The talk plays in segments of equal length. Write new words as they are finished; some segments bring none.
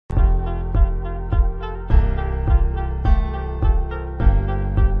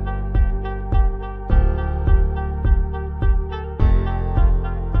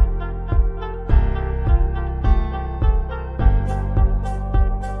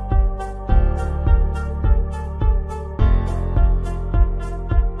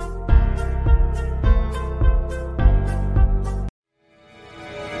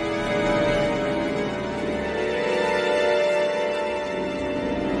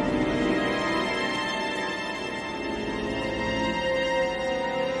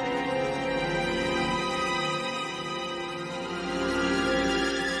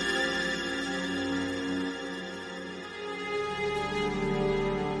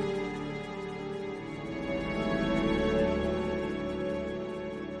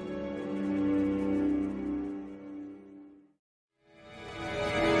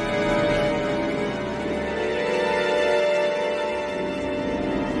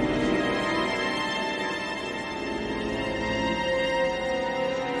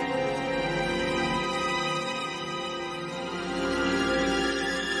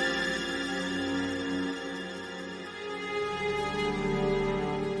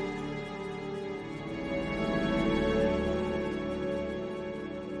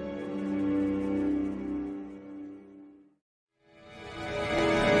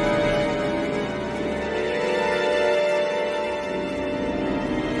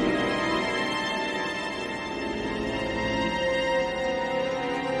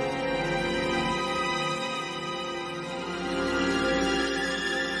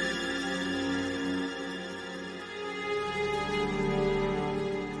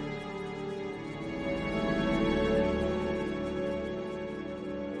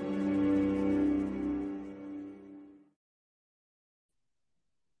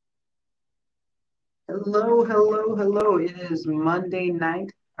Hello, hello, hello. It is Monday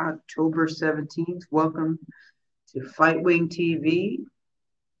night, October 17th. Welcome to Fightwing TV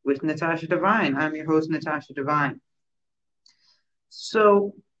with Natasha Devine. I'm your host, Natasha Devine.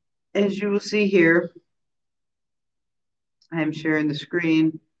 So, as you will see here, I'm sharing the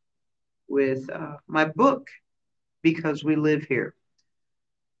screen with my book, Because We Live Here.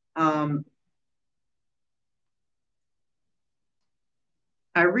 Um,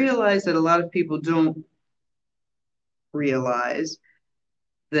 I realize that a lot of people don't realize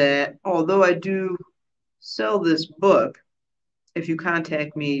that although I do sell this book, if you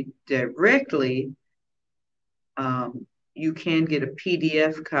contact me directly, um, you can get a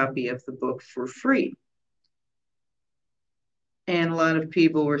PDF copy of the book for free. And a lot of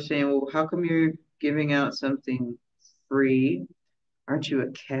people were saying, well, how come you're giving out something free? Aren't you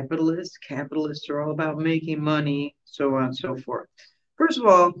a capitalist? Capitalists are all about making money, so on and so forth. First of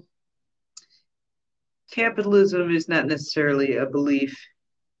all, capitalism is not necessarily a belief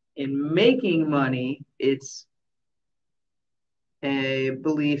in making money, it's a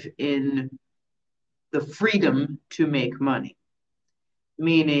belief in the freedom to make money,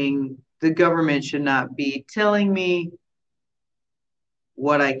 meaning the government should not be telling me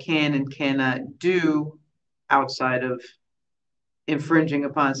what I can and cannot do outside of infringing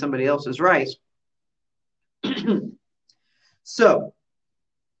upon somebody else's rights. So,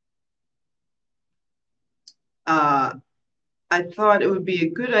 uh, I thought it would be a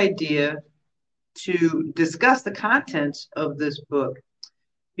good idea to discuss the contents of this book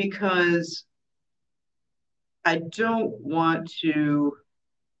because I don't want to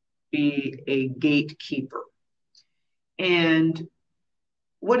be a gatekeeper. And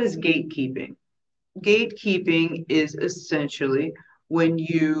what is gatekeeping? Gatekeeping is essentially when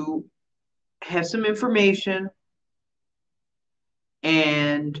you have some information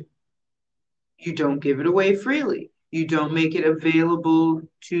and you don't give it away freely. You don't make it available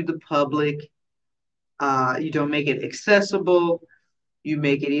to the public. You don't make it accessible. You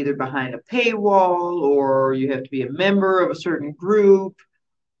make it either behind a paywall or you have to be a member of a certain group.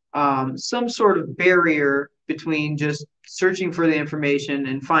 Some sort of barrier between just searching for the information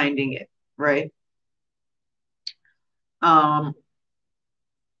and finding it, right? Um,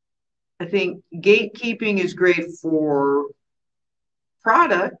 I think gatekeeping is great for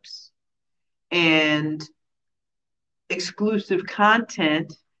products and exclusive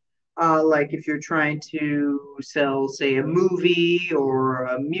content, like if you're trying to sell, say, a movie or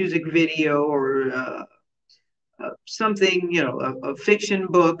a music video or something, a fiction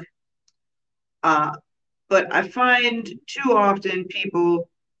book. Uh, but I find too often people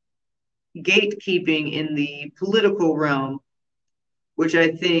gatekeeping in the political realm, which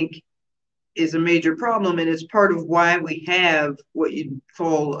I think is a major problem. And it's part of why we have what you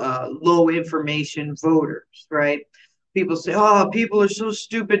call low information voters, right? People say, oh, people are so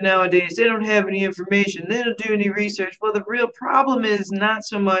stupid nowadays. They don't have any information. They don't do any research. Well, the real problem is not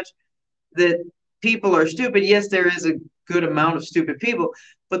so much that people are stupid. Yes, there is a good amount of stupid people,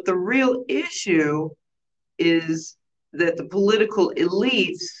 but the real issue is that the political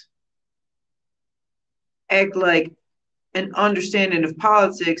elites act like an understanding of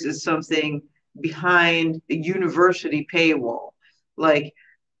politics is something behind a university paywall. Like,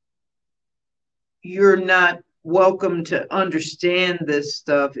 you're not welcome to understand this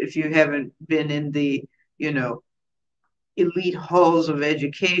stuff if you haven't been in the, you know, elite halls of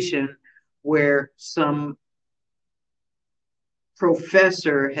education where some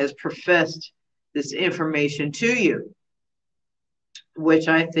professor has professed this information to you, which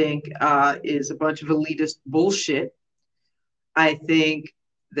I think is a bunch of elitist bullshit. I think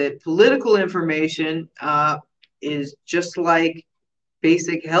that political information is just like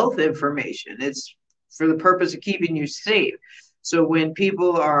basic health information. It's for the purpose of keeping you safe. So when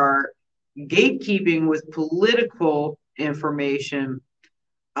people are gatekeeping with political information,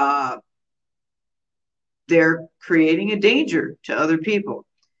 uh, they're creating a danger to other people.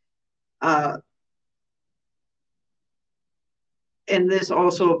 Uh, and this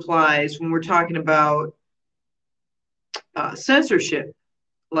also applies when we're talking about censorship,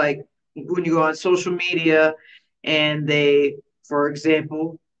 like when you go on social media and they, for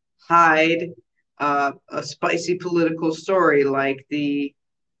example, hide a spicy political story like the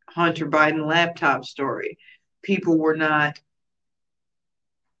Hunter Biden laptop story. People were not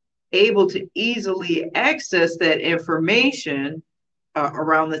able to easily access that information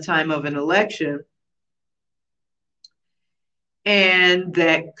around the time of an election. And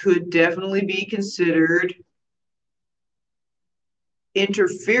that could definitely be considered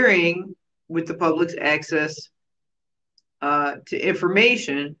interfering with the public's access to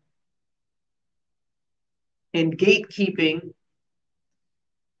information and gatekeeping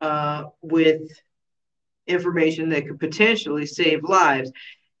with information that could potentially save lives.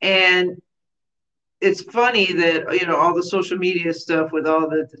 And it's funny that, you know, all the social media stuff with all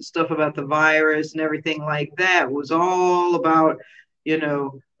the stuff about the virus and everything like that was all about, you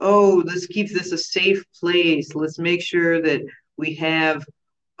know, oh, let's keep this a safe place. Let's make sure that we have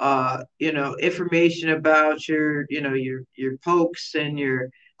you know, information about your, you know, your pokes and your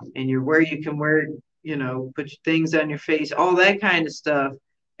where you can wear, you know, put things on your face, all that kind of stuff.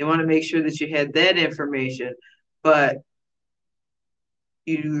 They want to make sure that you had that information, but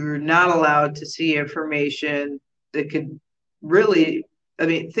you're not allowed to see information that could really, I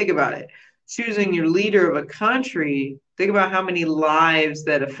mean, think about it. Choosing your leader of a country, think about how many lives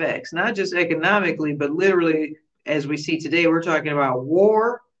that affects, not just economically, but literally, as we see today, we're talking about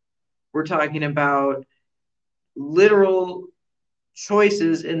war. We're talking about literal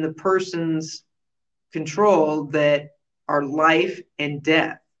choices in the person's control that are life and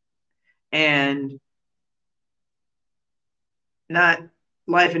death. And not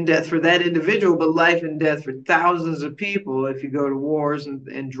life and death for that individual, but life and death for thousands of people if you go to wars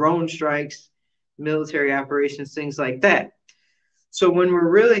and drone strikes, military operations, things like that. So when we're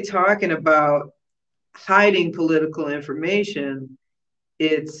really talking about hiding political information,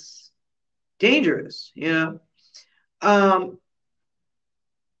 it's dangerous, you know.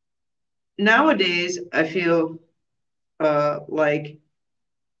 Nowadays, I feel like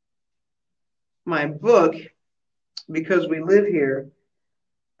my book, Because We Live Here,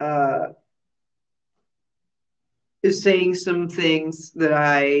 uh, is saying some things that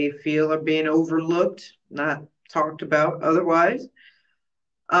I feel are being overlooked, not talked about otherwise.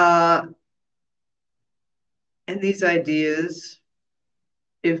 Uh, and these ideas,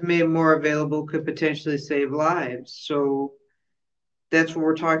 if made more available, could potentially save lives. So that's what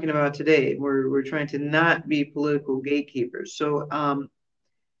we're talking about today. We're trying to not be political gatekeepers. So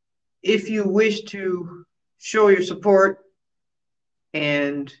if you wish to show your support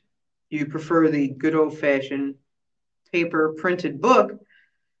and you prefer the good old fashioned paper printed book,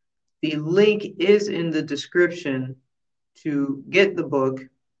 the link is in the description to get the book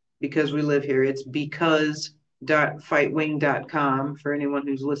Because We Live Here. It's because.fightwing.com for anyone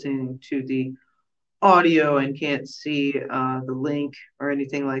who's listening to the audio and can't see the link or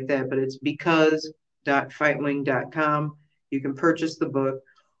anything like that, but it's because.fightwing.com. You can purchase the book,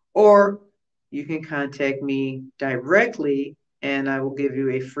 or you can contact me directly and I will give you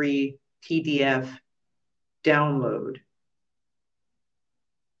a free PDF download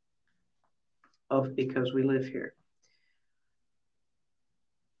of Because We Live Here.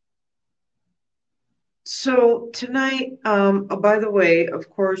 So tonight, by the way, of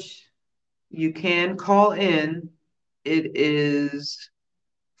course, you can call in. It is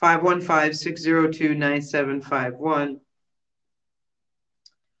 515-602-9751.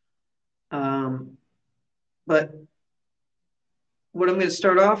 But what I'm going to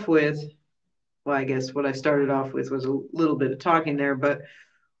start off with, well, I guess what I started off with was a little bit of talking there, but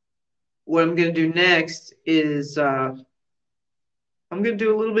what I'm going to do next is I'm going to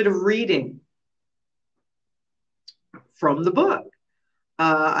do a little bit of reading from the book.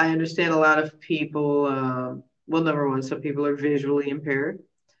 I understand a lot of people, well, number one, some people are visually impaired.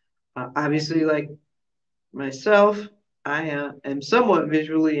 Obviously, like myself, I am somewhat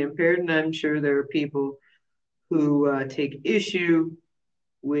visually impaired, and I'm sure there are people who take issue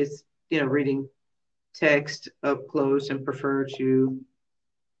with, you know, reading text up close and prefer to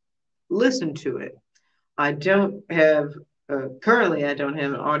listen to it. I don't have currently. I don't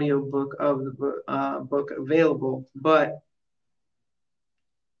have an audio book of the book available, but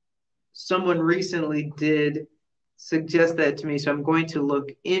someone recently did suggest that to me, so I'm going to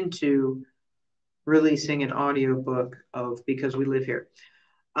look into releasing an audiobook of Because We Live Here.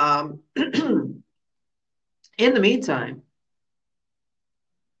 In the meantime,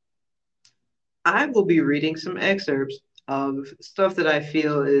 I will be reading some excerpts of stuff that I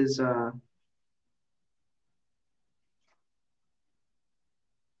feel is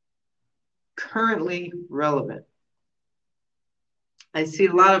currently relevant. I see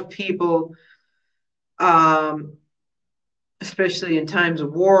a lot of people, especially in times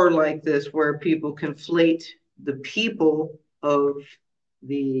of war like this, where people conflate the people of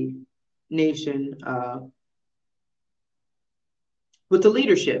the nation with the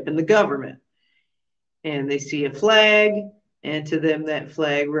leadership and the government. And they see a flag, and to them, that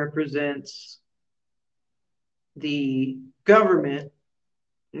flag represents the government,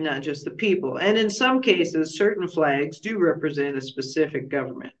 not just the people. And in some cases, certain flags do represent a specific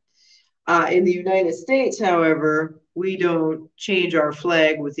government. In the United States, however, we don't change our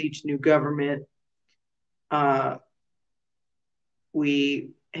flag with each new government.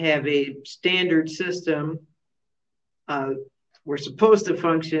 We have a standard system. We're supposed to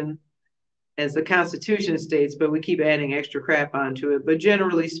function as the Constitution states, but we keep adding extra crap onto it. But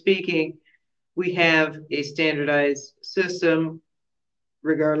generally speaking, we have a standardized system,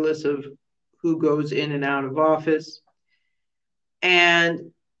 regardless of who goes in and out of office.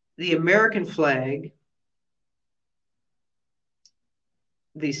 And the American flag,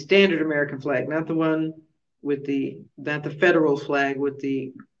 the standard American flag, not the one with not the federal flag with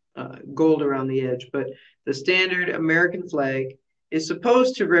the gold around the edge, but the standard American flag is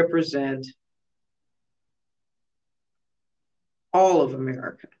supposed to represent all of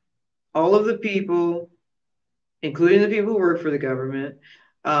America, all of the people, including the people who work for the government.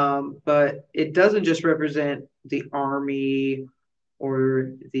 But it doesn't just represent the Army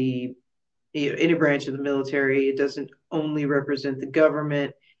or any branch of the military. It doesn't only represent the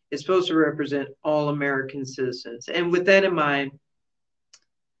government. It's supposed to represent all American citizens. And with that in mind,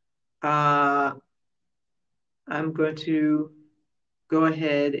 I'm going to go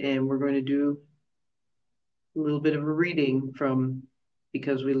ahead and we're going to do a little bit of a reading from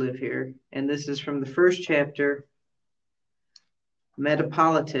Because We Live Here. And this is from the first chapter,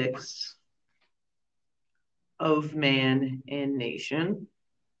 Metapolitics of Man and Nation.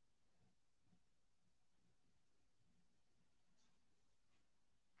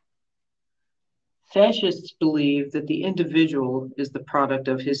 Fascists believe that the individual is the product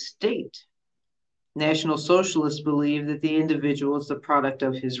of his state. National Socialists believe that the individual is the product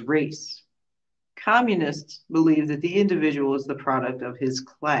of his race. Communists believe that the individual is the product of his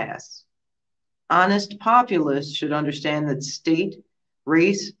class. Honest populists should understand that state,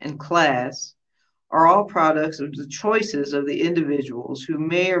 race, and class are all products of the choices of the individuals who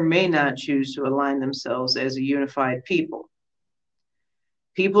may or may not choose to align themselves as a unified people.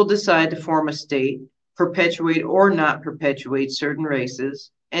 People decide to form a state, perpetuate or not perpetuate certain races,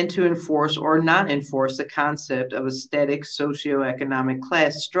 and to enforce or not enforce the concept of a static socioeconomic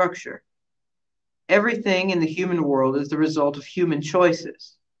class structure. Everything in the human world is the result of human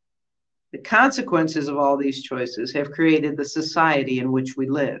choices. The consequences of all these choices have created the society in which we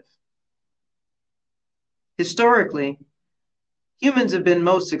live. Historically, humans have been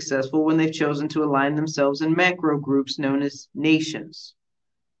most successful when they've chosen to align themselves in macro groups known as nations.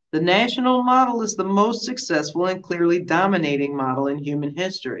 The national model is the most successful and clearly dominating model in human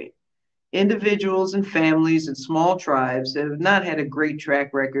history. Individuals and families and small tribes have not had a great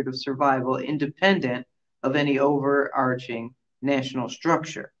track record of survival independent of any overarching national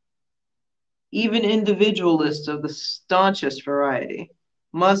structure. Even individualists of the staunchest variety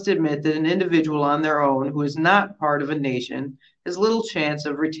must admit that an individual on their own who is not part of a nation has little chance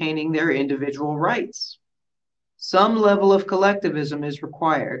of retaining their individual rights. Some level of collectivism is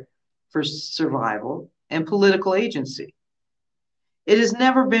required for survival and political agency. It has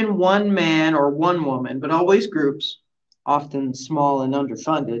never been one man or one woman, but always groups, often small and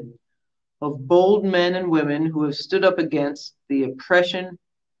underfunded, of bold men and women who have stood up against the oppression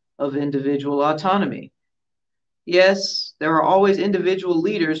of individual autonomy. Yes, there are always individual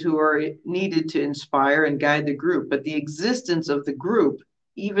leaders who are needed to inspire and guide the group, but the existence of the group,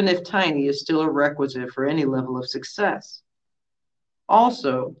 even if tiny, is still a requisite for any level of success.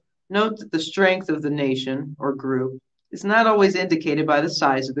 Also, note that the strength of the nation or group is not always indicated by the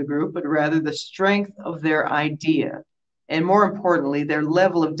size of the group, but rather the strength of their idea, and more importantly, their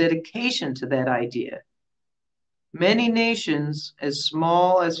level of dedication to that idea. Many nations, as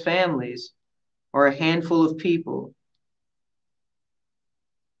small as families or a handful of people,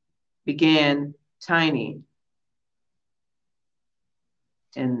 began tiny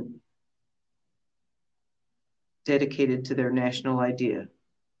and dedicated to their national idea.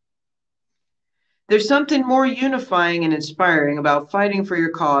 There's something more unifying and inspiring about fighting for your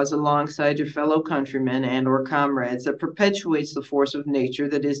cause alongside your fellow countrymen and or comrades that perpetuates the force of nature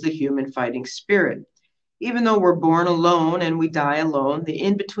that is the human fighting spirit. Even though we're born alone and we die alone, the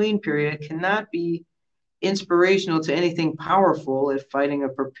in-between period cannot be inspirational to anything powerful if fighting a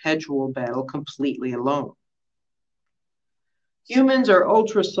perpetual battle completely alone. Humans are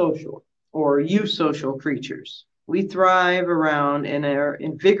ultra-social or eusocial creatures. We thrive around and are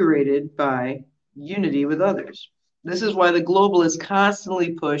invigorated by unity with others. This is why the globalists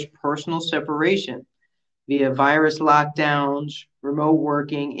constantly push personal separation via virus lockdowns, remote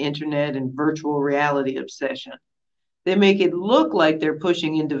working, internet, and virtual reality obsession. They make it look like they're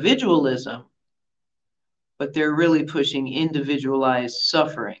pushing individualism, but they're really pushing individualized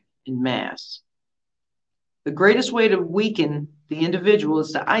suffering in mass. The greatest way to weaken the individual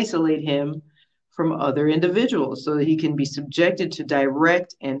is to isolate him from other individuals so that he can be subjected to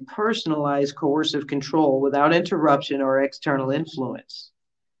direct and personalized coercive control without interruption or external influence.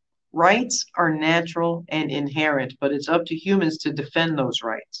 Rights are natural and inherent, but it's up to humans to defend those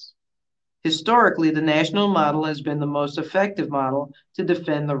rights. Historically, the national model has been the most effective model to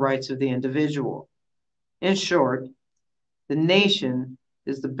defend the rights of the individual. In short, the nation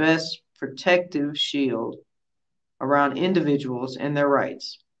is the best protective shield around individuals and their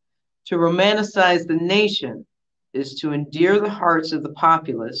rights. To romanticize the nation is to endear the hearts of the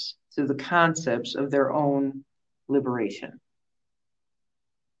populace to the concepts of their own liberation.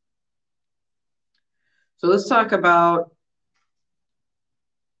 So let's talk about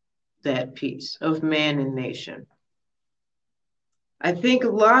that piece of man and nation. I think a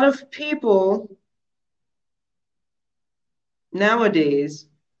lot of people nowadays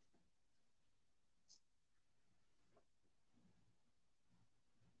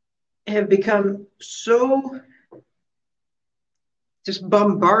have become so just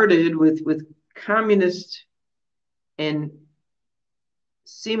bombarded with communist and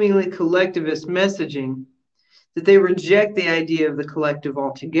seemingly collectivist messaging that they reject the idea of the collective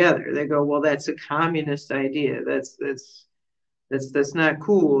altogether. They go, well, that's a communist idea. That's not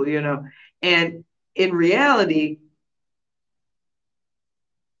cool, you know. And in reality,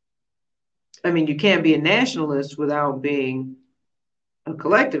 I mean, you can't be a nationalist without being a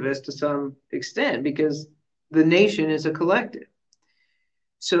collectivist to some extent because the nation is a collective.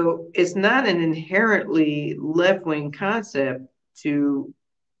 So it's not an inherently left-wing concept to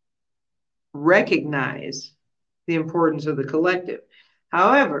recognize the importance of the collective.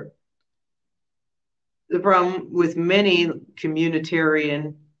 However, the problem with many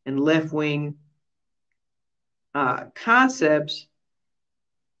communitarian and left-wing concepts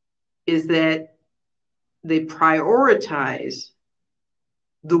is that they prioritize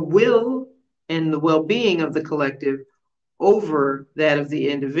the will and the well-being of the collective over that of the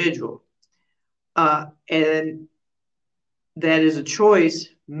individual. And that is a choice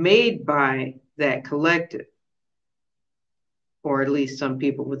made by that collective, or at least some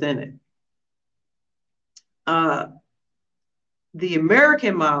people within it. The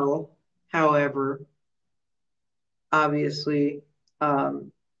American model, however, obviously,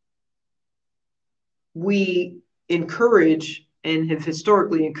 we encourage and have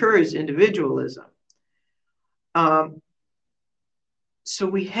historically encouraged individualism. So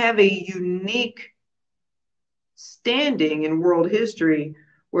we have a unique standing in world history,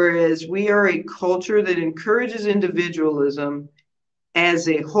 whereas we are a culture that encourages individualism as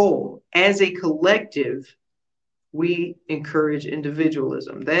a whole. As a collective, we encourage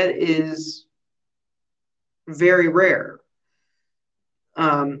individualism. That is very rare.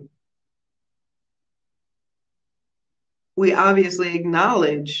 We obviously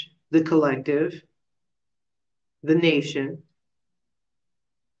acknowledge the collective, the nation,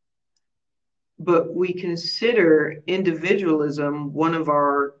 but we consider individualism one of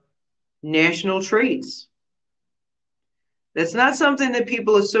our national traits. That's not something that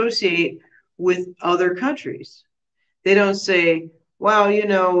people associate with other countries. They don't say, well, you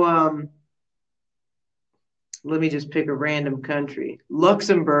know, let me just pick a random country.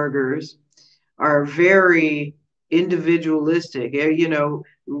 Luxembourgers are very individualistic, you know,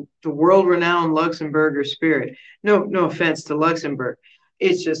 the world-renowned Luxembourger spirit. No offense to Luxembourg.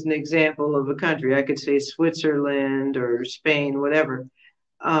 It's just an example of a country. I could say Switzerland or Spain, whatever.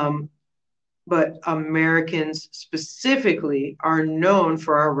 But Americans specifically are known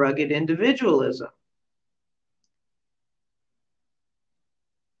for our rugged individualism.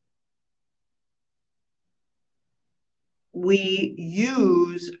 We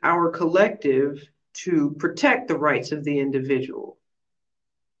use our collective to protect the rights of the individual.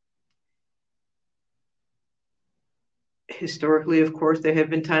 Historically, of course, there have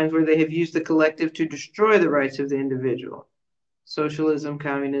been times where they have used the collective to destroy the rights of the individual. Socialism,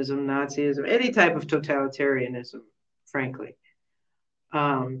 communism, Nazism, any type of totalitarianism, frankly.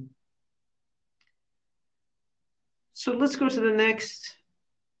 So let's go to the next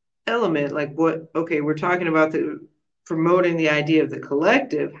element. Like what, okay, we're talking about promoting the idea of the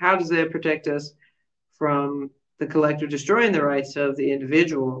collective. How does that protect us from the collective destroying the rights of the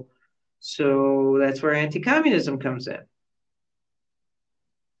individual? So that's where anti-communism comes in.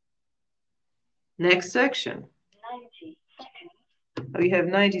 Next section. 90 seconds. Oh, you have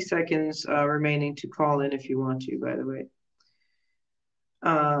 90 seconds remaining to call in if you want to, by the way.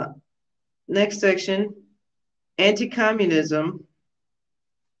 Next section, anti-communism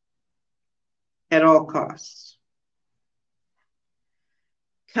at all costs.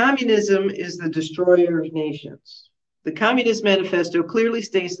 Communism is the destroyer of nations. The Communist Manifesto clearly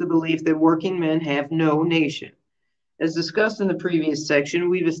states the belief that working men have no nation. As discussed in the previous section,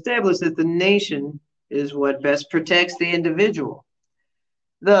 we've established that the nation is what best protects the individual.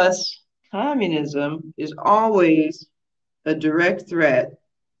 Thus, communism is always a direct threat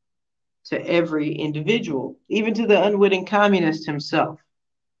to every individual, even to the unwitting communist himself.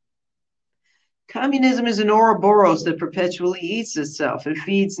 Communism is an Ouroboros that perpetually eats itself. It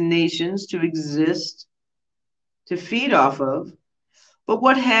feeds nations to exist, to feed off of. But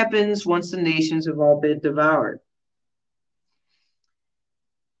what happens once the nations have all been devoured?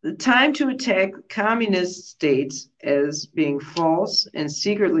 The time to attack communist states as being false and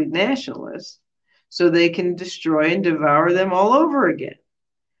secretly nationalist so they can destroy and devour them all over again.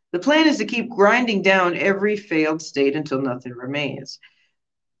 The plan is to keep grinding down every failed state until nothing remains.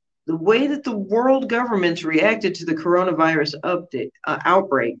 The way that the world governments reacted to the coronavirus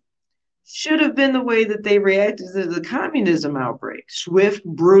outbreak should have been the way that they reacted to the communism outbreak. Swift,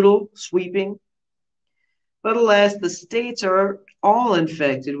 brutal, sweeping. But alas, the states are all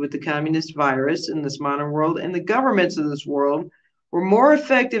infected with the communist virus in this modern world, and the governments of this world were more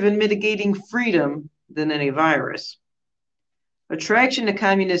effective in mitigating freedom than any virus. Attraction to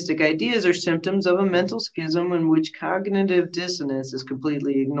communistic ideas are symptoms of a mental schism in which cognitive dissonance is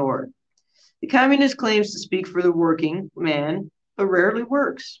completely ignored. The communist claims to speak for the working man, but rarely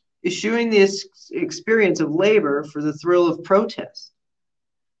works, eschewing the experience of labor for the thrill of protest.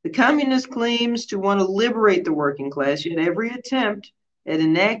 The communist claims to want to liberate the working class, yet every attempt at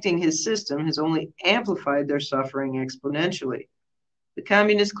enacting his system has only amplified their suffering exponentially. The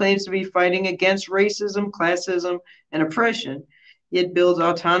communist claims to be fighting against racism, classism, and oppression, yet builds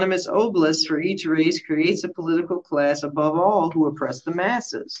autonomous obelisks for each race, creates a political class above all who oppress the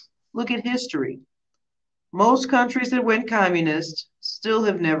masses. Look at history. Most countries that went communist still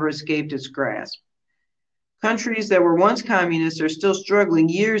have never escaped its grasp. Countries that were once communist are still struggling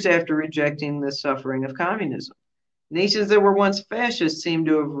years after rejecting the suffering of communism. Nations that were once fascist seem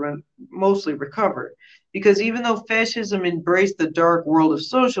to have mostly recovered, because even though fascism embraced the dark world of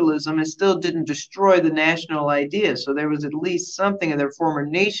socialism, it still didn't destroy the national idea. So there was at least something of their former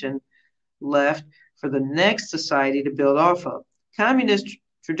nation left for the next society to build off of. Communists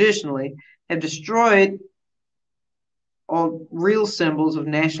traditionally have destroyed all real symbols of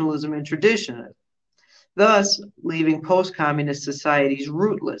nationalism and tradition, thus leaving post-communist societies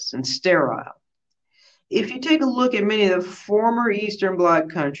rootless and sterile. If you take a look at many of the former Eastern Bloc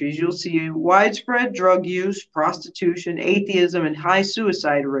countries, you'll see widespread drug use, prostitution, atheism, and high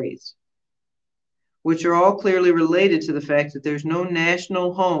suicide rates, which are all clearly related to the fact that there's no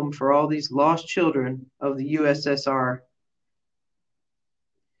national home for all these lost children of the USSR.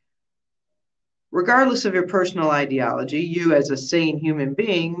 Regardless of your personal ideology, you as a sane human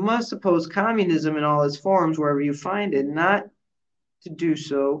being must oppose communism in all its forms wherever you find it. Not to do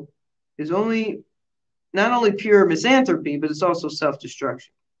so is not only pure misanthropy, but it's also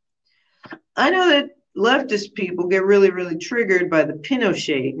self-destruction. I know that leftist people get really, really triggered by the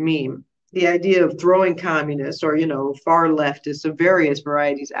Pinochet meme, the idea of throwing communists or, far leftists of various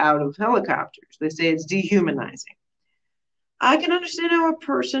varieties out of helicopters. They say it's dehumanizing. I can understand how a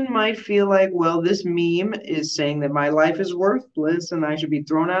person might feel like, well, this meme is saying that my life is worthless and I should be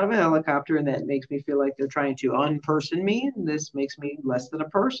thrown out of a helicopter, and that makes me feel like they're trying to unperson me, and this makes me less than a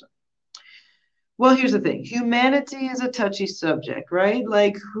person. Well, here's the thing. Humanity is a touchy subject, right?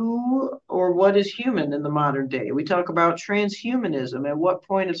 Like, who or what is human in the modern day? We talk about transhumanism. At what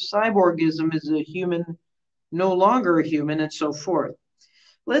point of cyborgism is a human no longer a human, and so forth?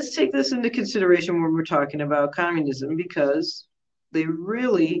 Let's take this into consideration when we're talking about communism, because they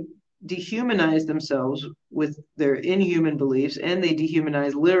really dehumanize themselves with their inhuman beliefs, and they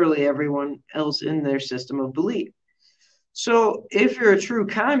dehumanize literally everyone else in their system of belief. So if you're a true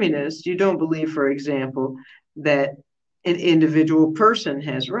communist, you don't believe, for example, that an individual person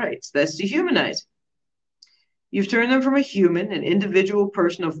has rights. That's dehumanizing. You've turned them from a human, an individual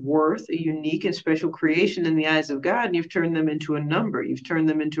person of worth, a unique and special creation in the eyes of God, and you've turned them into a number. You've turned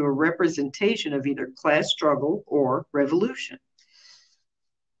them into a representation of either class struggle or revolution.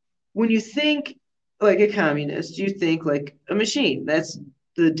 When you think like a communist, you think like a machine. That's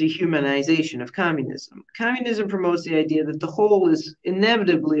the dehumanization of communism. Communism promotes the idea that the whole is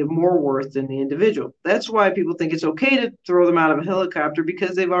inevitably of more worth than the individual. That's why people think it's okay to throw them out of a helicopter,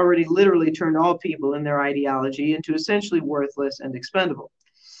 because they've already literally turned all people in their ideology into essentially worthless and expendable.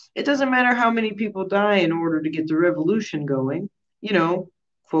 It doesn't matter how many people die in order to get the revolution going,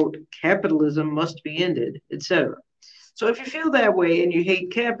 quote, capitalism must be ended, etc. So if you feel that way and you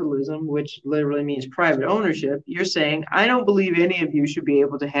hate capitalism, which literally means private ownership, you're saying, I don't believe any of you should be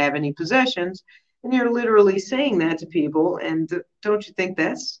able to have any possessions, And you're literally saying that to people. And don't you think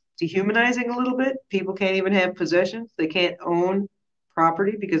that's dehumanizing a little bit? People can't even have possessions, they can't own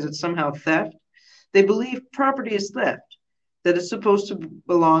property because it's somehow theft. They believe property is theft, that it's supposed to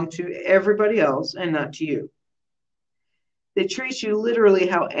belong to everybody else and not to you. They treat you literally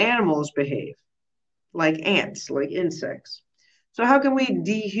how animals behave, like ants, like insects. So, how can we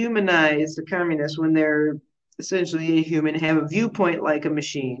dehumanize the communists when they're essentially a human, have a viewpoint like a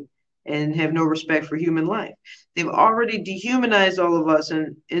machine, and have no respect for human life? They've already dehumanized all of us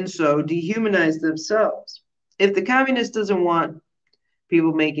and in so dehumanized themselves. If the communist doesn't want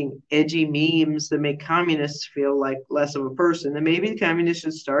people making edgy memes that make communists feel like less of a person, then maybe the communists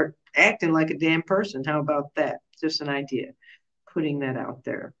should start acting like a damn person. How about that? Just an idea, putting that out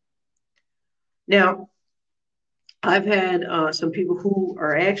there. Now, I've had some people who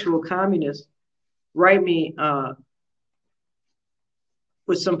are actual communists write me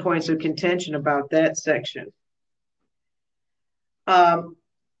with some points of contention about that section. Um,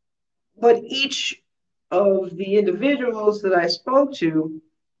 but each of the individuals that I spoke to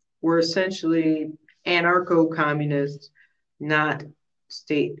were essentially anarcho communists, not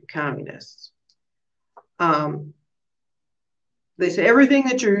state communists. They say everything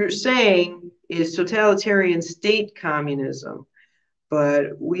that you're saying is totalitarian state communism,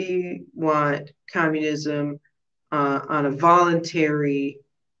 but we want communism on a voluntary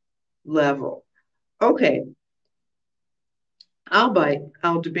level. Okay, I'll bite.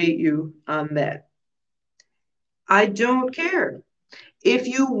 I'll debate you on that. I don't care. If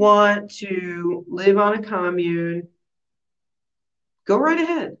you want to live on a commune, go right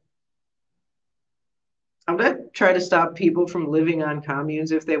ahead. I'm not trying to stop people from living on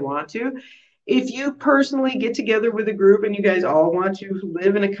communes if they want to. If you personally get together with a group and you guys all want to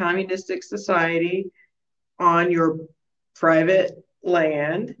live in a communistic society on your private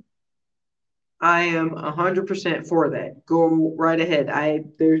land, I am 100% for that. Go right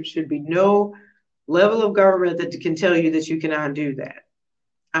ahead. There should be no level of government that can tell you that you cannot do that.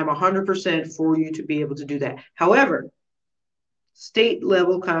 I'm 100% for you to be able to do that. However, state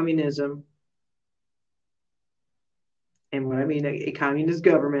level communism, and what I mean a communist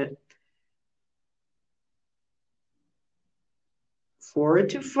government, for it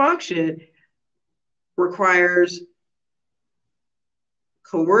to function requires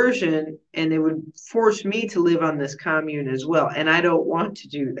coercion, and it would force me to live on this commune as well. And I don't want to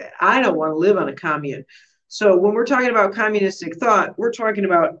do that. I don't want to live on a commune. So when we're talking about communistic thought, we're talking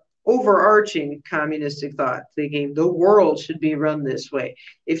about overarching communistic thought, thinking the world should be run this way.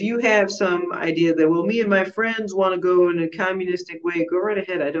 If you have some idea that, well, me and my friends want to go in a communistic way, go right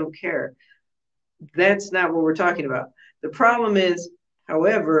ahead. I don't care. That's not what we're talking about. The problem is,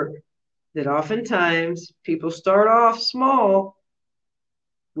 however, that oftentimes people start off small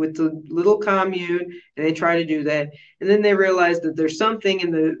with the little commune and they try to do that. And then they realize that there's something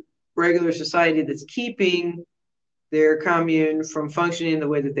in the regular society that's keeping their commune from functioning the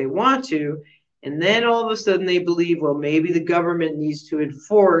way that they want to. And then all of a sudden they believe, well, maybe the government needs to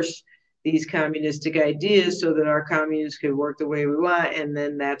enforce these communistic ideas so that our communes could work the way we want. And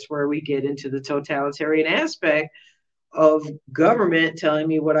then that's where we get into the totalitarian aspect of government telling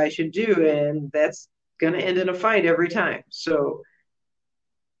me what I should do. And that's going to end in a fight every time. So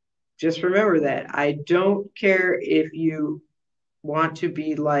just remember that. I don't care if you want to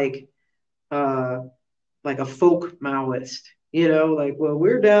be like a folk Maoist, like, well,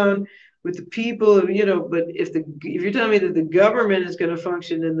 we're down with the people, but if you're telling me that the government is going to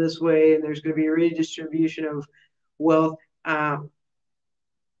function in this way and there's going to be a redistribution of wealth, no,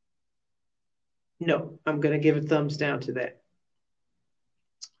 I'm going to give a thumbs down to that.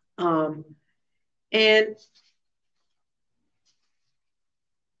 And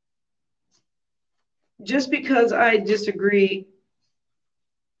just because I disagree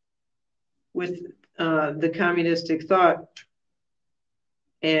with the communistic thought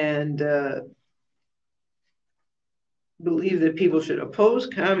and believe that people should oppose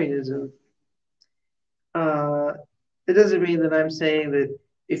communism, it doesn't mean that I'm saying that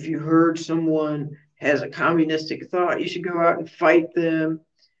if you heard someone has a communistic thought, you should go out and fight them,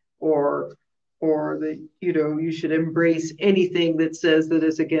 or that you should embrace anything that says that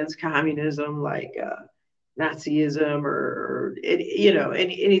it's against communism, like Nazism or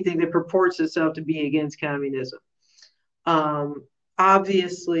anything that purports itself to be against communism.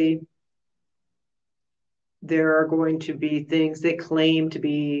 Obviously, there are going to be things that claim to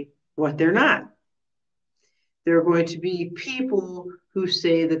be what they're not. There are going to be people who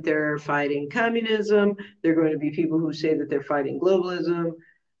say that they're fighting communism. There are going to be people who say that they're fighting globalism.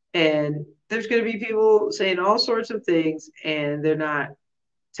 And there's going to be people saying all sorts of things, and they're not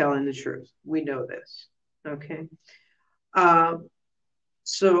telling the truth. We know this. Okay. Uh,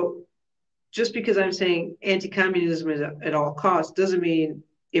 so just because I'm saying anti-communism is at all costs doesn't mean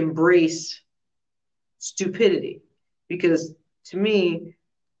embrace stupidity. Because to me,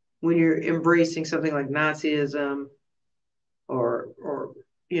 when you're embracing something like Nazism or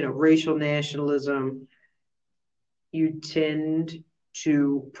racial nationalism, you tend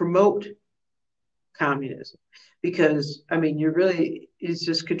to promote communism because it's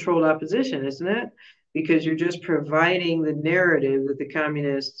just controlled opposition, isn't it? Because you're just providing the narrative that the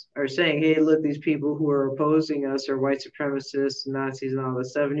communists are saying, hey, look, these people who are opposing us are white supremacists, Nazis, and all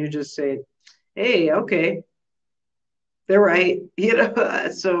this stuff, and you're just saying, hey, okay, they're right,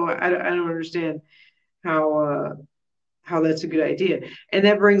 So I don't understand how that's a good idea. And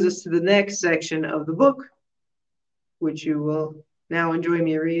that brings us to the next section of the book, which you will now enjoy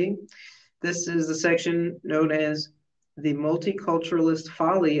me reading. This is the section known as The Multiculturalist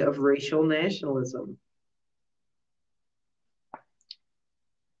Folly of Racial Nationalism.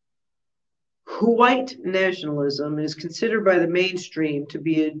 White nationalism is considered by the mainstream to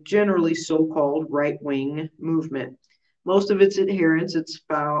be a generally so-called right-wing movement. Most of its adherents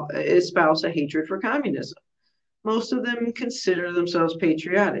espouse a hatred for communism. Most of them consider themselves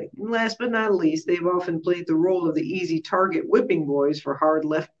patriotic. And last but not least, they've often played the role of the easy target whipping boys for hard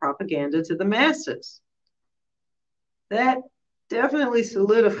left propaganda to the masses. That definitely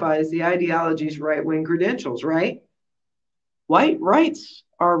solidifies the ideology's right-wing credentials, right? White rights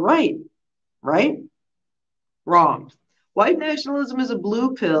are right? Wrong. White nationalism is a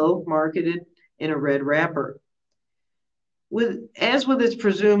blue pill marketed in a red wrapper. As with its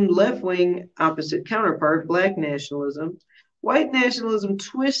presumed left-wing opposite counterpart, black nationalism, white nationalism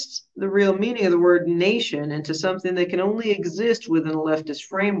twists the real meaning of the word nation into something that can only exist within a leftist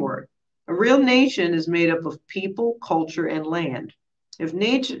framework. A real nation is made up of people, culture, and land. If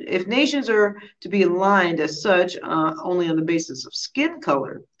nations are to be aligned as such only on the basis of skin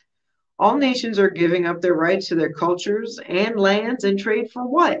color, all nations are giving up their rights to their cultures and lands and trade for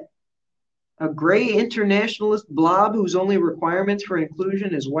what? A gray internationalist blob whose only requirements for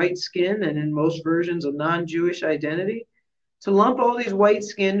inclusion is white skin and in most versions a non-Jewish identity? To lump all these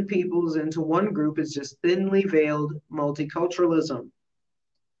white-skinned peoples into one group is just thinly veiled multiculturalism.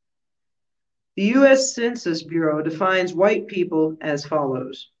 The U.S. Census Bureau defines white people as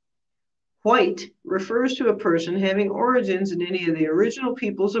follows. White refers to a person having origins in any of the original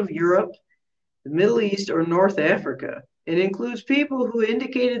peoples of Europe, the Middle East, or North Africa. It includes people who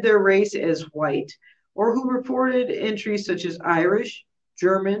indicated their race as white or who reported entries such as Irish,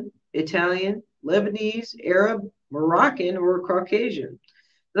 German, Italian, Lebanese, Arab, Moroccan, or Caucasian.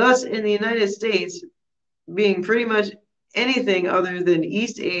 Thus, in the United States, being pretty much anything other than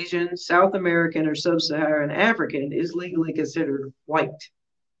East Asian, South American, or Sub-Saharan African is legally considered white.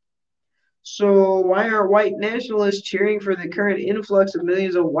 So why are white nationalists cheering for the current influx of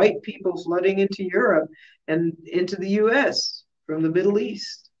millions of white people flooding into Europe and into the US from the Middle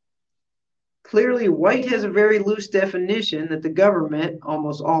East? Clearly, white has a very loose definition that the government,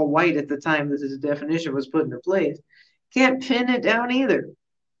 almost all white at the time that this definition was put into place, can't pin it down either.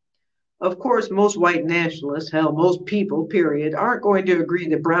 Of course, most white nationalists, hell, most people, period, aren't going to agree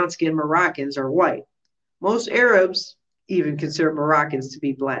that brown-skinned Moroccans are white. Most Arabs even consider Moroccans to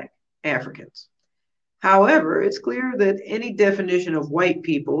be black Africans. However, it's clear that any definition of white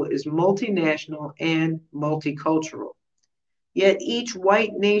people is multinational and multicultural. Yet each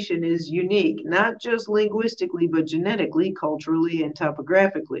white nation is unique, not just linguistically, but genetically, culturally, and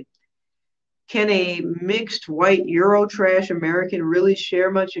topographically. Can a mixed white Eurotrash American really share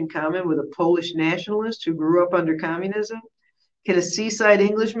much in common with a Polish nationalist who grew up under communism? Can a seaside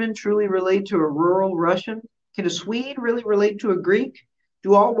Englishman truly relate to a rural Russian? Can a Swede really relate to a Greek?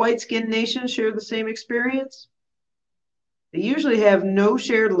 Do all white-skinned nations share the same experience? They usually have no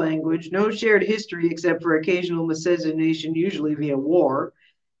shared language, no shared history except for occasional miscegenation, usually via war,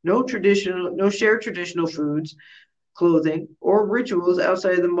 no shared traditional foods, clothing, or rituals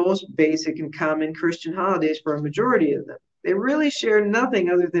outside of the most basic and common Christian holidays for a majority of them. They really share nothing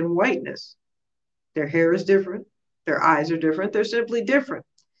other than whiteness. Their hair is different, their eyes are different, they're simply different.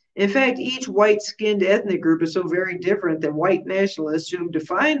 In fact, each white-skinned ethnic group is so very different that white nationalists who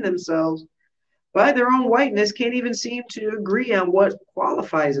define themselves by their own whiteness can't even seem to agree on what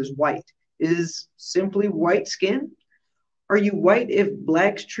qualifies as white. Is simply white skin? Are you white if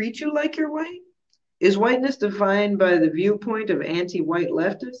blacks treat you like you're white? Is whiteness defined by the viewpoint of anti-white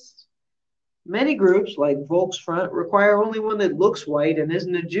leftists? Many groups, like Volksfront, require only one that looks white and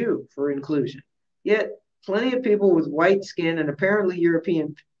isn't a Jew for inclusion. Yet, plenty of people with white skin and apparently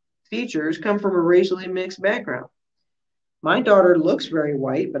European features come from a racially mixed background. My daughter looks very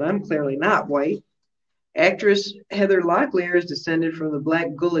white, but I'm clearly not white. Actress Heather Locklear is descended from the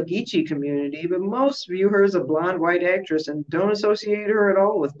Black Gullah Geechee community, but most view her as a blonde white actress and don't associate her at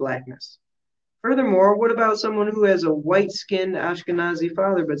all with blackness. Furthermore, what about someone who has a white-skinned Ashkenazi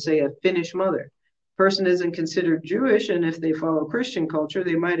father but say a Finnish mother? Person isn't considered Jewish, and if they follow Christian culture,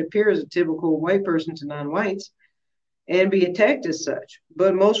 they might appear as a typical white person to non-whites and be attacked as such.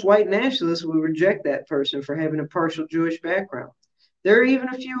 But most white nationalists will reject that person for having a partial Jewish background. There are even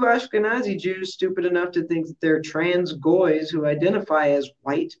a few Ashkenazi Jews stupid enough to think that they're trans goys who identify as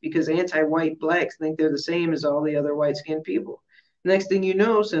white because anti-white blacks think they're the same as all the other white-skinned people. Next thing you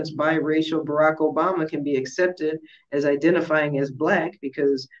know, since biracial Barack Obama can be accepted as identifying as black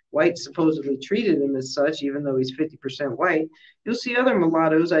because whites supposedly treated him as such, even though he's 50% white, you'll see other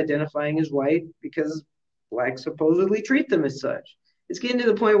mulattoes identifying as white because blacks supposedly treat them as such. It's getting to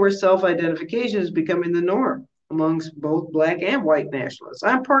the point where self-identification is becoming the norm amongst both black and white nationalists.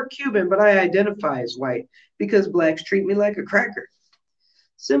 I'm part Cuban, but I identify as white because blacks treat me like a cracker.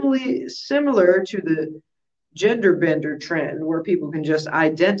 Similar to the gender bender trend where people can just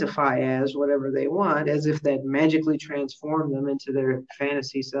identify as whatever they want as if that magically transformed them into their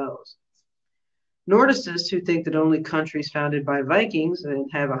fantasy selves. Nordicists who think that only countries founded by Vikings and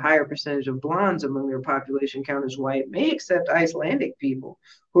have a higher percentage of blondes among their population count as white may accept Icelandic people,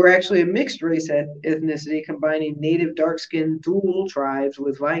 who are actually a mixed race ethnicity combining native dark-skinned Thule tribes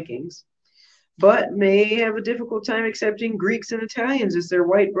with Vikings, but may have a difficult time accepting Greeks and Italians as their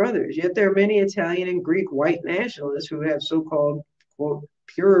white brothers. Yet there are many Italian and Greek white nationalists who have so-called, quote,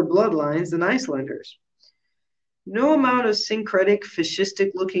 purer bloodlines than Icelanders. No amount of syncretic,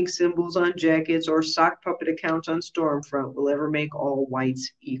 fascistic-looking symbols on jackets or sock puppet accounts on Stormfront will ever make all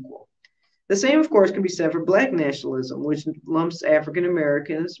whites equal. The same, of course, can be said for black nationalism, which lumps African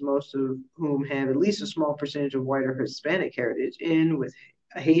Americans, most of whom have at least a small percentage of white or Hispanic heritage, in with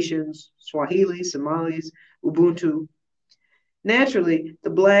Haitians, Swahili, Somalis, Ubuntu. Naturally, the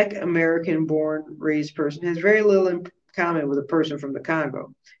black American-born raised person has very little in common with a person from the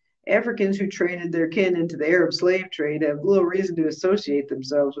Congo. Africans who traded their kin into the Arab slave trade have little reason to associate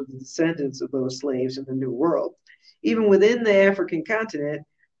themselves with the descendants of those slaves in the New World. Even within the African continent,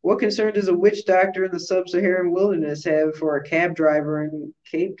 what concern does a witch doctor in the sub-Saharan wilderness have for a cab driver in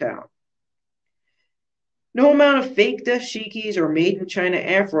Cape Town? No amount of fake dashikis or made in China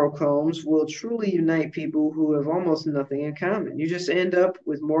afro combs will truly unite people who have almost nothing in common. You just end up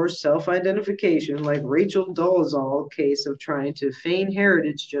with more self-identification, like Rachel Dolezal's case of trying to feign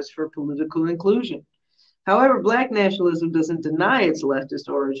heritage just for political inclusion. However, black nationalism doesn't deny its leftist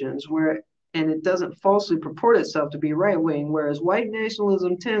origins, and it doesn't falsely purport itself to be right-wing, whereas white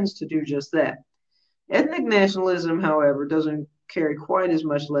nationalism tends to do just that. Ethnic nationalism, however, doesn't carry quite as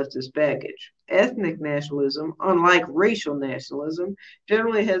much leftist baggage. Ethnic nationalism, unlike racial nationalism,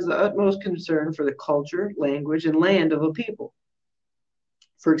 generally has the utmost concern for the culture, language, and land of a people.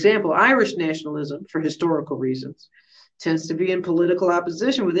 For example, Irish nationalism, for historical reasons, tends to be in political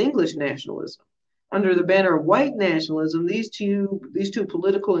opposition with English nationalism. Under the banner of white nationalism, these two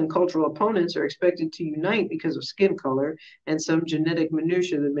political and cultural opponents are expected to unite because of skin color and some genetic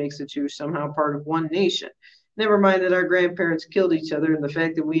minutiae that makes the two somehow part of one nation. Never mind that our grandparents killed each other and the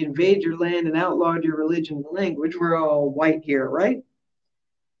fact that we invaded your land and outlawed your religion and language. We're all white here, right?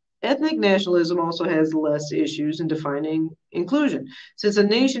 Ethnic nationalism also has less issues in defining inclusion. Since a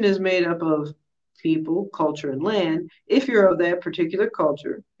nation is made up of people, culture, and land, if you're of that particular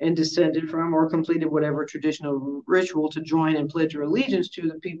culture and descended from or completed whatever traditional ritual to join and pledge your allegiance to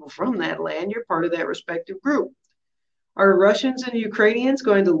the people from that land, you're part of that respective group. Are Russians and Ukrainians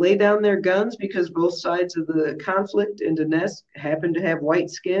going to lay down their guns because both sides of the conflict in Donetsk happen to have white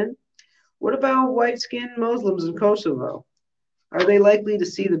skin? What about white-skinned Muslims in Kosovo? Are they likely to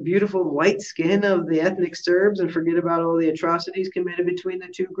see the beautiful white skin of the ethnic Serbs and forget about all the atrocities committed between the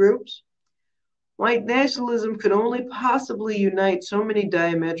two groups? White nationalism could only possibly unite so many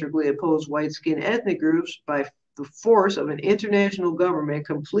diametrically opposed white-skinned ethnic groups by the force of an international government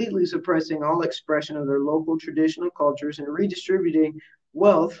completely suppressing all expression of their local traditional cultures and redistributing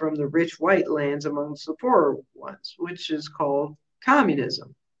wealth from the rich white lands amongst the poorer ones, which is called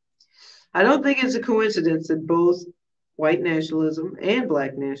communism. I don't think it's a coincidence that both white nationalism and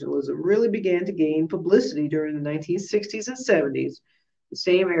black nationalism really began to gain publicity during the 1960s and 70s, the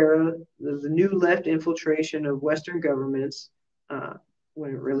same era of the new left infiltration of Western governments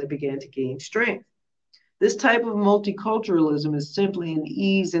when it really began to gain strength. This type of multiculturalism is simply an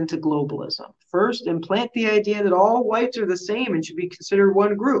ease into globalism. First, implant the idea that all whites are the same and should be considered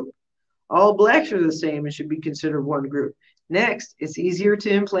one group. All blacks are the same and should be considered one group. Next, it's easier to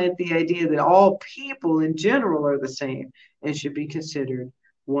implant the idea that all people in general are the same and should be considered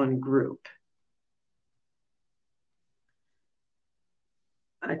one group.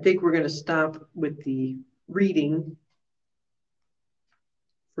 I think we're going to stop with the reading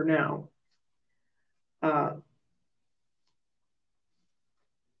for now. But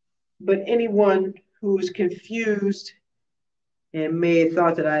anyone who is confused and may have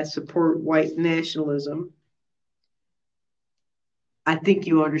thought that I support white nationalism, I think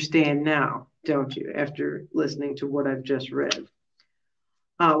you understand now, don't you, after listening to what I've just read.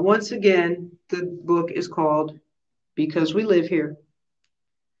 Once again, the book is called Because We Live Here.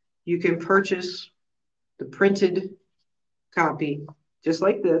 You can purchase the printed copy, just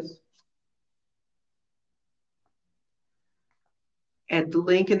like this, at the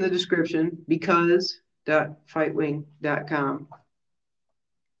link in the description, because.fightwing.com.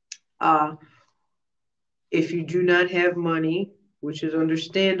 If you do not have money, which is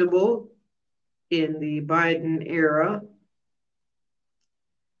understandable in the Biden era,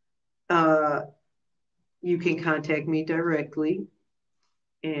 you can contact me directly,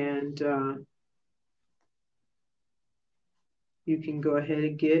 and you can go ahead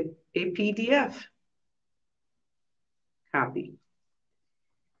and get a PDF copy,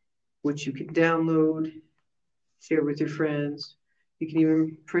 which you can download, share with your friends. You can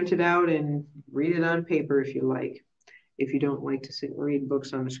even print it out and read it on paper if you like, if you don't like to sit and read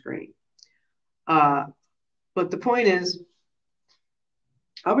books on the screen. But the point is,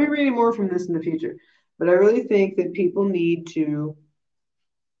 I'll be reading more from this in the future, but I really think that people need to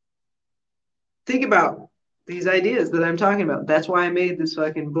think about these ideas that I'm talking about. That's why I made this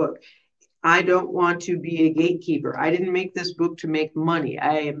fucking book. I don't want to be a gatekeeper. I didn't make this book to make money.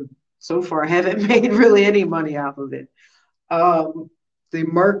 I so far haven't made really any money off of it. The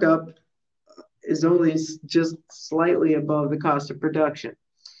markup is only just slightly above the cost of production.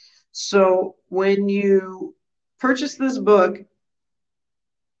 So when you purchase this book,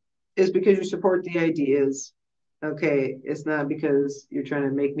 it's because you support the ideas. Okay, it's not because you're trying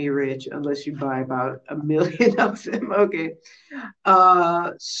to make me rich, unless you buy about 1 million of them. Okay.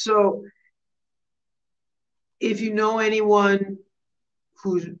 So if you know anyone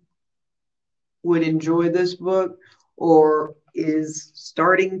who would enjoy this book or is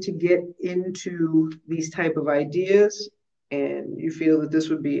starting to get into these type of ideas and you feel that this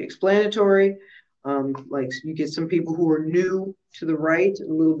would be explanatory, like you get some people who are new to the right,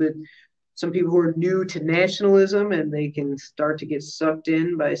 a little bit, some people who are new to nationalism and they can start to get sucked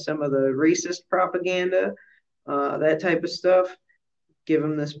in by some of the racist propaganda, that type of stuff, give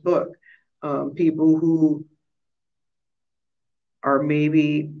them this book. People who are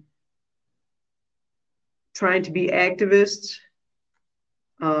maybe trying to be activists,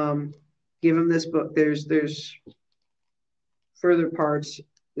 give them this book. There's further parts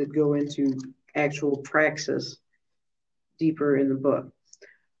that go into actual praxis deeper in the book.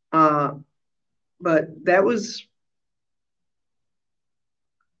 But that was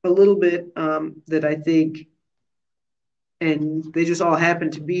a little bit that I think, and they just all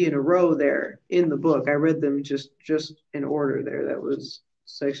happened to be in a row there in the book. I read them just in order there. That was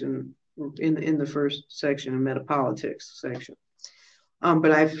section in the first section, of metapolitics section.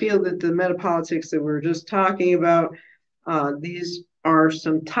 But I feel that the metapolitics that we're just talking about, these are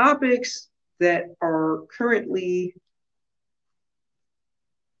some topics that are currently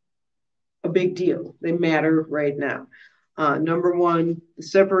a big deal. They matter right now. Number one, the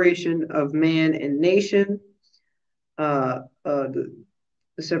separation of man and nation, the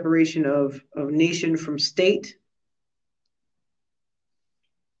separation of nation from state.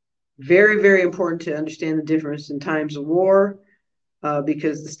 Very, very important to understand the difference in times of war,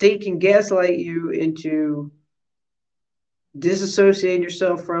 because the state can gaslight you into disassociating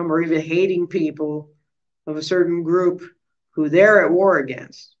yourself from or even hating people of a certain group who they're at war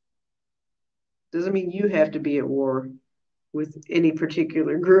against. Doesn't mean you have to be at war with any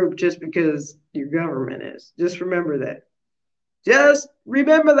particular group just because your government is. Just remember that. Just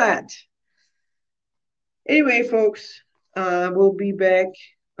remember that. Anyway, folks, we'll be back.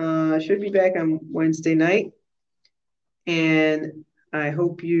 Should be back on Wednesday night. And I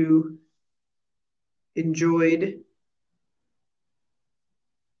hope you enjoyed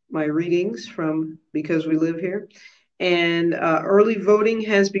my readings from Because We Live Here. And early voting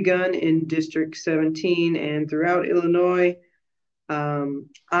has begun in District 17 and throughout Illinois. I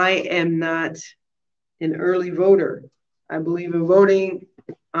am not an early voter. I believe in voting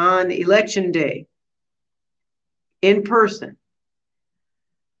on election day in person.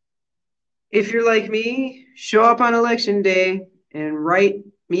 If you're like me, show up on election day and write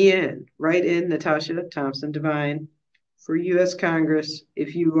me in. Write in Natasha Thompson Devine for U.S. Congress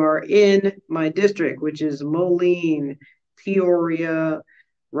if you are in my district, which is Moline, Peoria,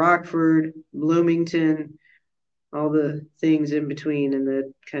 Rockford, Bloomington, all the things in between, and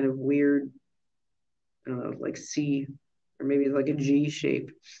the kind of weird, I don't know, like C or maybe like a G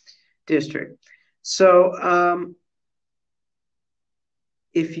shape district. So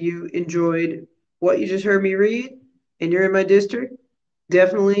if you enjoyed what you just heard me read and you're in my district,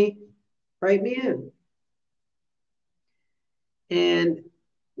 definitely write me in. And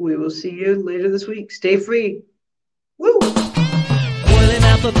we will see you later this week. Stay free. Woo! Boiling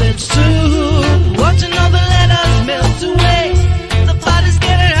alphabet soup, watching all the letters melt away. The pot is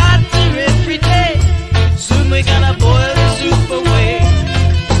getting hotter every day. Soon we gotta boil the soup away.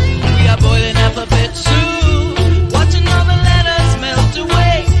 We are boiling alphabet soup, watching all the letters melt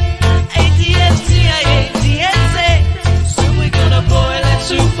away. A-T-S-C-I-A-T-S-A. Soon we gonna boil that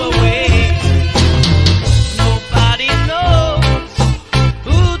soup away. Nobody knows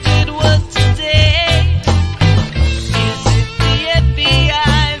who did what today. Is it the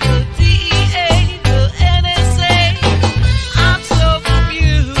FBI, the DEA, the NSA? I'm so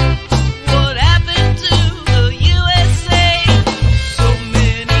confused. What happened to the USA? So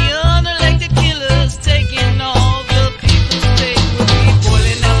many unelected killers taking all the people's place. We'll be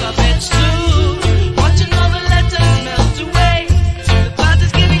boiling alphabet soup, watching all the letters melt away. The pot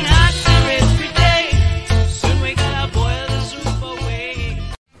is getting hotter every day. Soon we gotta boil the soup away.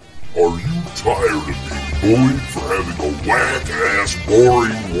 Are you tired of being bullied for having a whack-ass,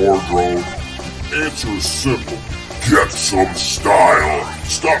 boring wardrobe? Answer is simple. Get some style.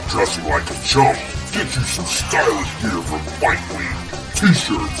 Stop dressing like a chump. Get you some stylish gear from Fightwing.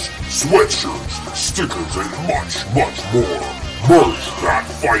 T-shirts, sweatshirts, stickers, and much, much more.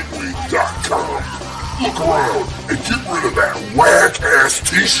 Merch.fightwing.com. Look around and get rid of that whack-ass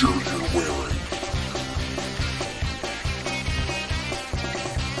t-shirt you're wearing.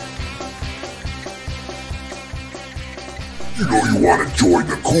 You know you want to join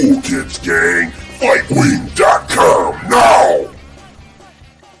the cool kids gang. Fightwing.com.